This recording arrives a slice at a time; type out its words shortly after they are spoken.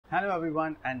Hello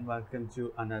everyone and welcome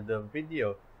to another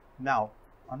video. Now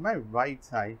on my right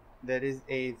side there is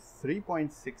a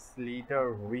 3.6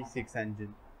 liter V6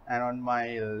 engine, and on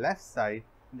my left side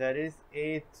there is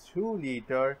a 2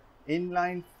 liter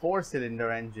inline 4-cylinder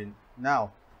engine.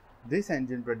 Now this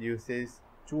engine produces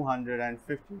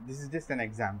 250, this is just an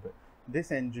example,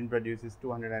 this engine produces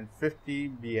 250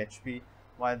 bhp,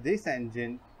 while this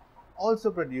engine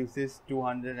also produces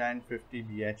 250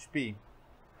 bhp.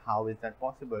 How is that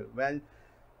possible? Well,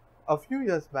 a few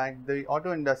years back, the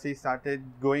auto industry started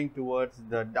going towards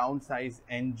the downsized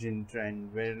engine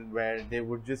trend, where they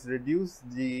would just reduce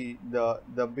the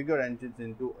bigger engines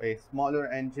into a smaller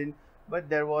engine, but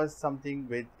there was something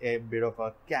with a bit of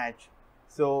a catch.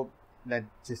 So let's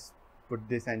just put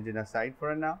this engine aside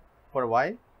for a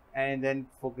while, and then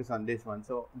focus on this one.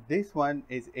 So this one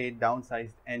is a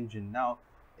downsized engine. Now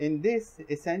in this,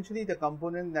 essentially the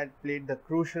component that played the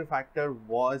crucial factor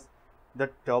was the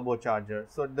turbocharger.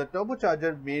 So the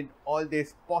turbocharger made all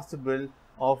this possible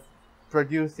of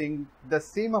producing the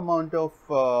same amount of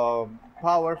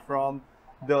power from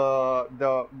the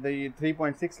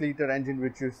 3.6 liter engine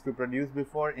which used to produce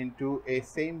before into a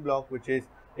same block, which is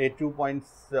a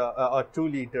 2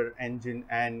 liter engine,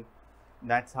 and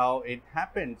that's how it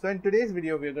happened. So in today's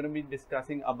video we are going to be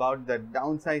discussing about the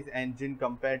downsized engine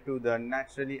compared to the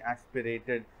naturally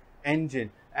aspirated engine,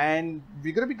 and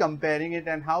we're going to be comparing it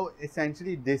and how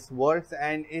essentially this works,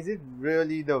 and is it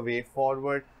really the way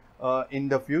forward in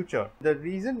the future. The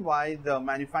reason why the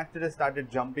manufacturers started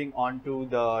jumping onto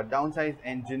the downsized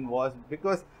engine was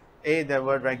because there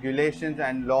were regulations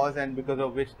and laws, and because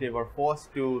of which they were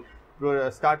forced to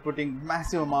start putting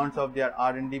massive amounts of their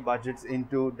R&D budgets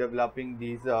into developing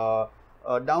these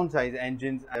downsized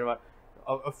engines. There were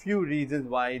a few reasons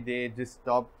why they just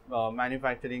stopped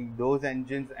manufacturing those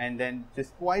engines and then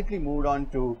just quietly moved on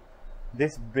to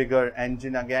this bigger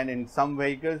engine again in some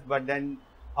vehicles, but then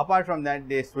apart from that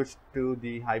they switched to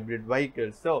the hybrid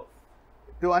vehicles. So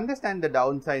to understand the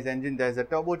downsized engine, there's a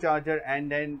turbocharger,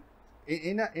 and then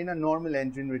in a normal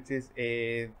engine, which is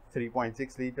a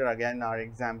 3.6 liter, again our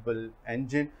example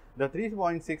engine, the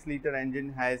 3.6 liter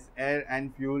engine has air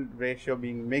and fuel ratio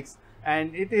being mixed,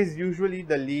 and it is usually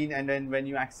the lean, and then when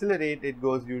you accelerate it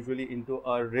goes usually into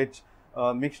a rich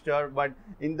mixture. But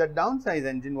in the downsized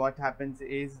engine, what happens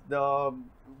is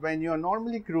when you're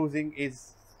normally cruising,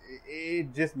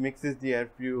 it just mixes the air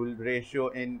fuel ratio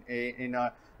in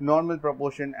a normal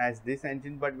proportion as this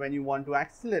engine. But when you want to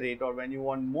accelerate or when you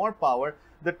want more power,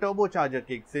 the turbocharger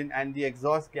kicks in and the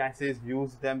exhaust gases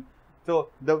use them. So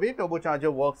the way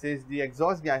turbocharger works is the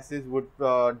exhaust gases would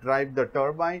drive the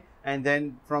turbine, and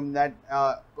then from that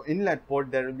inlet port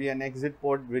there will be an exit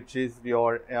port, which is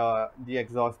your the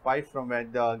exhaust pipes from where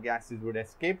the gases would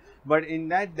escape. But in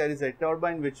that there is a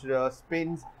turbine which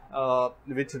spins,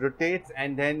 which rotates,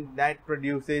 and then that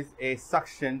produces a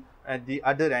suction at the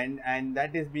other end, and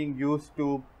that is being used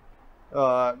to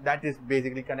that is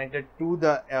basically connected to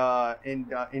the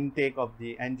intake of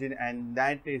the engine, and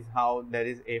that is how there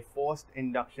is a forced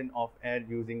induction of air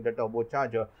using the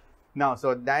turbocharger. Now,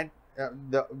 so that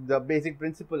the basic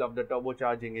principle of the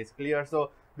turbocharging is clear.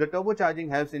 So the turbocharging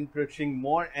helps in pushing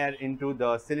more air into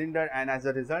the cylinder, and as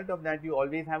a result of that you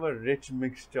always have a rich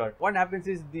mixture. What happens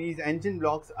is these engine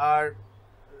blocks are,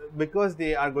 because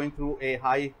they are going through a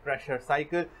high pressure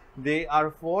cycle, they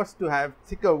are forced to have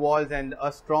thicker walls and a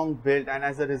strong build, and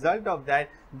as a result of that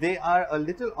they are a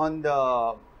little on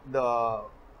the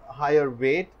higher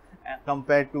weight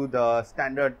compared to the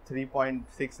standard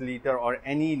 3.6 liter or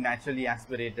any naturally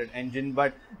aspirated engine.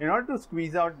 But in order to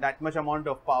squeeze out that much amount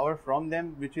of power from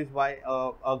them, which is why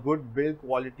a good build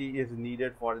quality is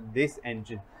needed for this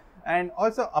engine. And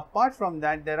also apart from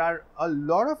that, there are a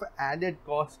lot of added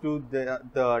costs to the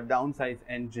downsized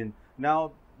engine.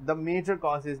 Now the major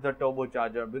cost is the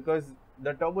turbocharger, because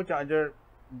the turbocharger,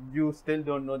 you still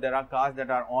don't know, there are cars that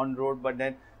are on road, but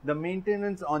then the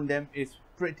maintenance on them is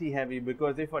pretty heavy,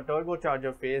 because if a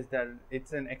turbocharger fails, then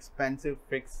it's an expensive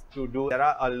fix to do. There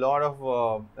are a lot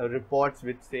of reports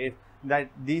which say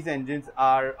that these engines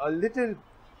are a little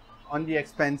on the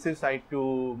expensive side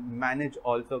to manage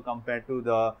also compared to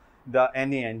the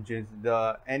NA engines.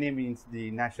 The NA means the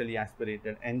naturally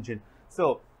aspirated engine.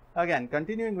 So again,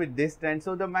 continuing with this trend,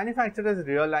 so the manufacturers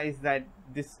realized that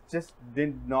this just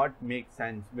did not make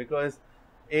sense, because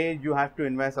you have to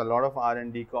invest a lot of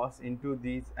R&D costs into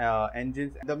these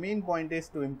engines. The main point is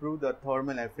to improve the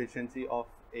thermal efficiency of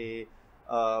a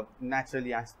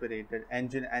naturally aspirated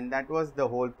engine, and that was the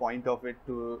whole point of it,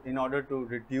 in order to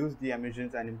reduce the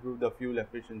emissions and improve the fuel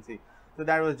efficiency. So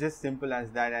that was just simple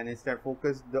as that, and instead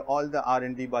focused all the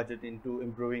R&D budget into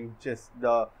improving just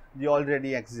the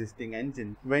already existing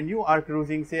engine. When you are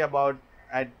cruising, say about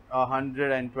at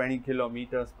 120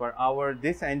 kilometers per hour,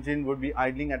 this engine would be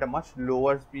idling at a much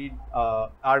lower speed,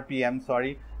 RPM,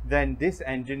 sorry, than this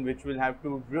engine, which will have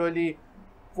to really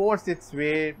force its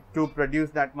way to produce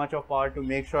that much of power to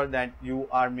make sure that you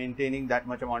are maintaining that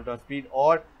much amount of speed,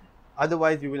 or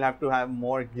otherwise you will have to have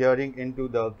more gearing into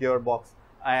the gearbox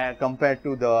compared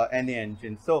to the NA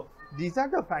engine. So these are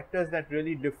the factors that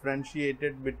really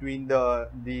differentiated between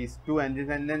these two engines,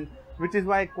 and then which is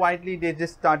why quietly they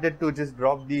just started to just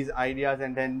drop these ideas,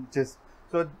 and then just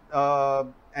so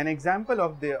an example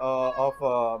of the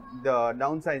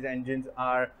downsized engines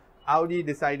are Audi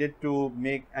decided to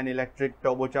make an electric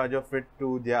turbocharger fit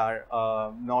to their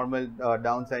normal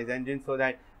downsized engine, so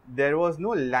that there was no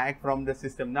lag from the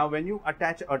system. Now when you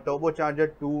attach a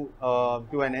turbocharger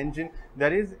to an engine,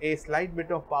 there is a slight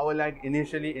bit of power lag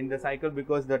initially in the cycle,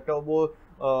 because the turbo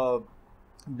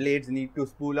blades need to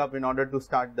spool up in order to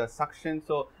start the suction.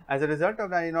 So as a result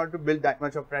of that, in order to build that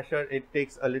much of pressure, it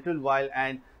takes a little while,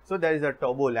 and so there is a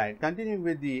turbo lag. Continuing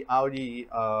with the Audi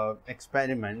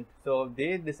experiment, so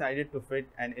they decided to fit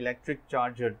an electric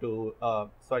charger to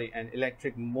an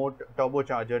electric motor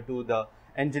turbocharger to the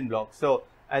engine block. So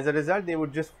as a result, they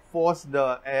would just force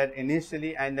the air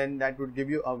initially, and then that would give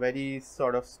you a very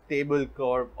sort of stable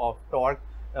curve of torque,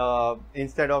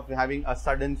 instead of having a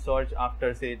sudden surge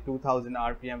after say 2000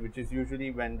 RPM, which is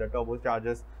usually when the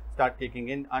turbochargers start kicking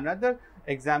in. Another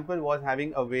example was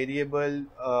having a variable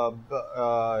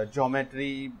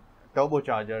geometry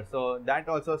turbocharger. So that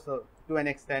also, to an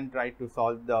extent, tried to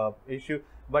solve the issue,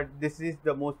 but this is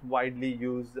the most widely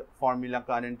used formula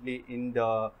currently in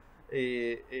the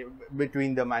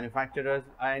between the manufacturers.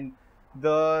 And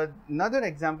another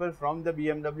example from the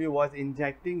BMW was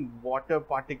injecting water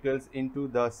particles into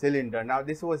the cylinder. Now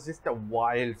this was just a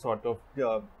wild sort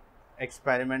of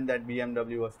experiment that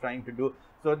BMW was trying to do.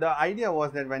 So the idea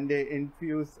was that when they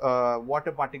infuse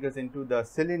water particles into the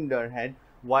cylinder head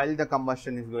while the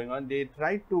combustion is going on, they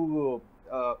tried to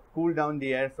cool down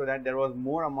the air so that there was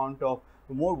more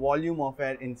volume of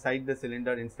air inside the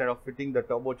cylinder, instead of fitting the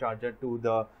turbocharger to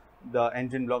the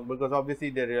engine block, because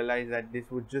obviously they realized that this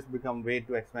would just become way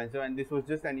too expensive, and this was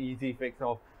just an easy fix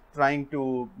of trying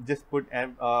to just put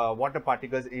water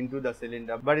particles into the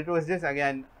cylinder. But it was just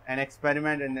again an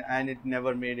experiment, and it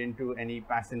never made into any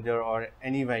passenger or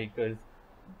any vehicles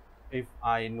if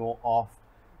I know of.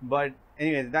 But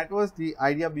anyways, that was the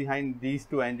idea behind these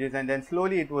two engines, and then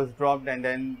slowly it was dropped, and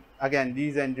then again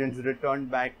these engines returned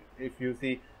back. If you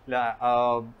see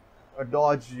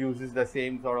Dodge uses the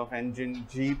same sort of engine,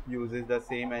 Jeep uses the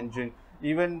same engine,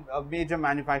 even major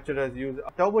manufacturers use.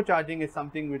 Turbocharging is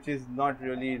something which is not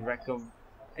really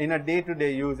in a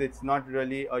day-to-day use. It's not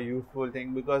really a useful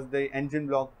thing, because the engine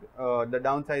block, the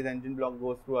downsized engine block,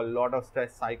 goes through a lot of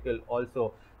stress cycle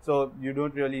also. So you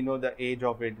don't really know the age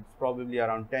of it. It's probably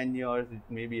around 10 years. It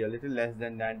may be a little less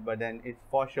than that, but then it's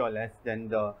for sure less than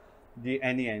the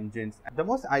NA engines. The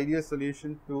most ideal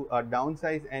solution to a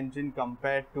downsized engine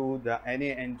compared to the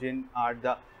NA engine are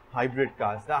the hybrid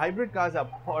cars. The hybrid cars are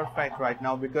perfect right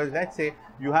now, because let's say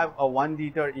you have a 1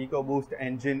 liter EcoBoost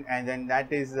engine, and then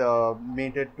that is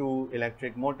mated to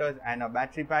electric motors and a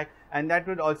battery pack, and that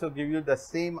would also give you the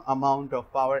same amount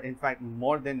of power, in fact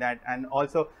more than that. And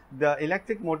also the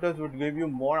electric motors would give you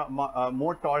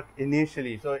more torque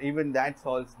initially, so even that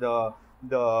solves the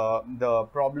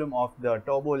problem of the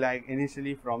turbo lag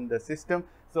initially from the system.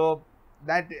 So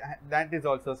that is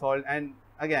also solved. And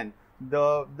again,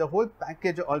 the whole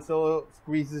package also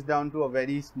squeezes down to a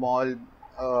very small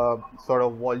sort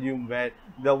of volume, where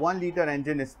the 1 liter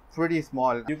engine is pretty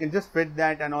small. You can just fit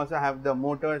that and also have the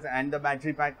motors and the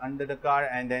battery pack under the car,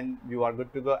 and then you are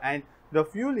good to go. And the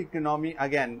fuel economy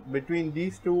again between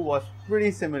these two was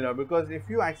pretty similar, because if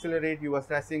you accelerate, you were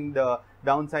stressing the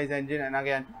downsized engine, and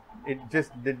again it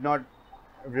just did not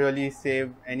really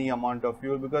save any amount of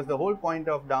fuel, because the whole point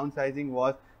of downsizing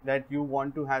was that you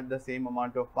want to have the same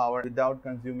amount of power without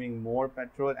consuming more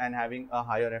petrol and having a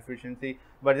higher efficiency.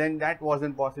 But then that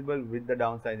wasn't possible with the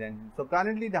downsized engine. So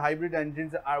currently the hybrid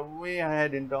engines are way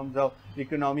ahead in terms of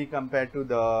economy compared to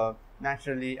the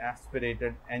naturally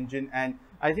aspirated engine, and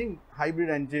I think hybrid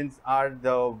engines are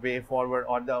the way forward,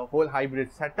 or the whole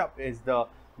hybrid setup is the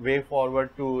way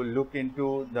forward to look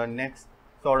into the next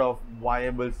sort of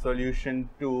viable solution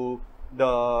to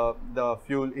the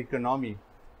fuel economy.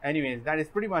 Anyways, that is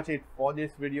pretty much it for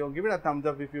this video. Give it a thumbs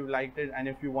up if you liked it, and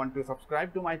if you want to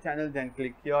subscribe to my channel, then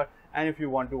click here, and if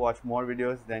you want to watch more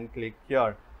videos, then click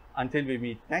here. Until we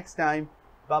meet next time,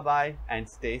 bye bye and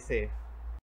stay safe.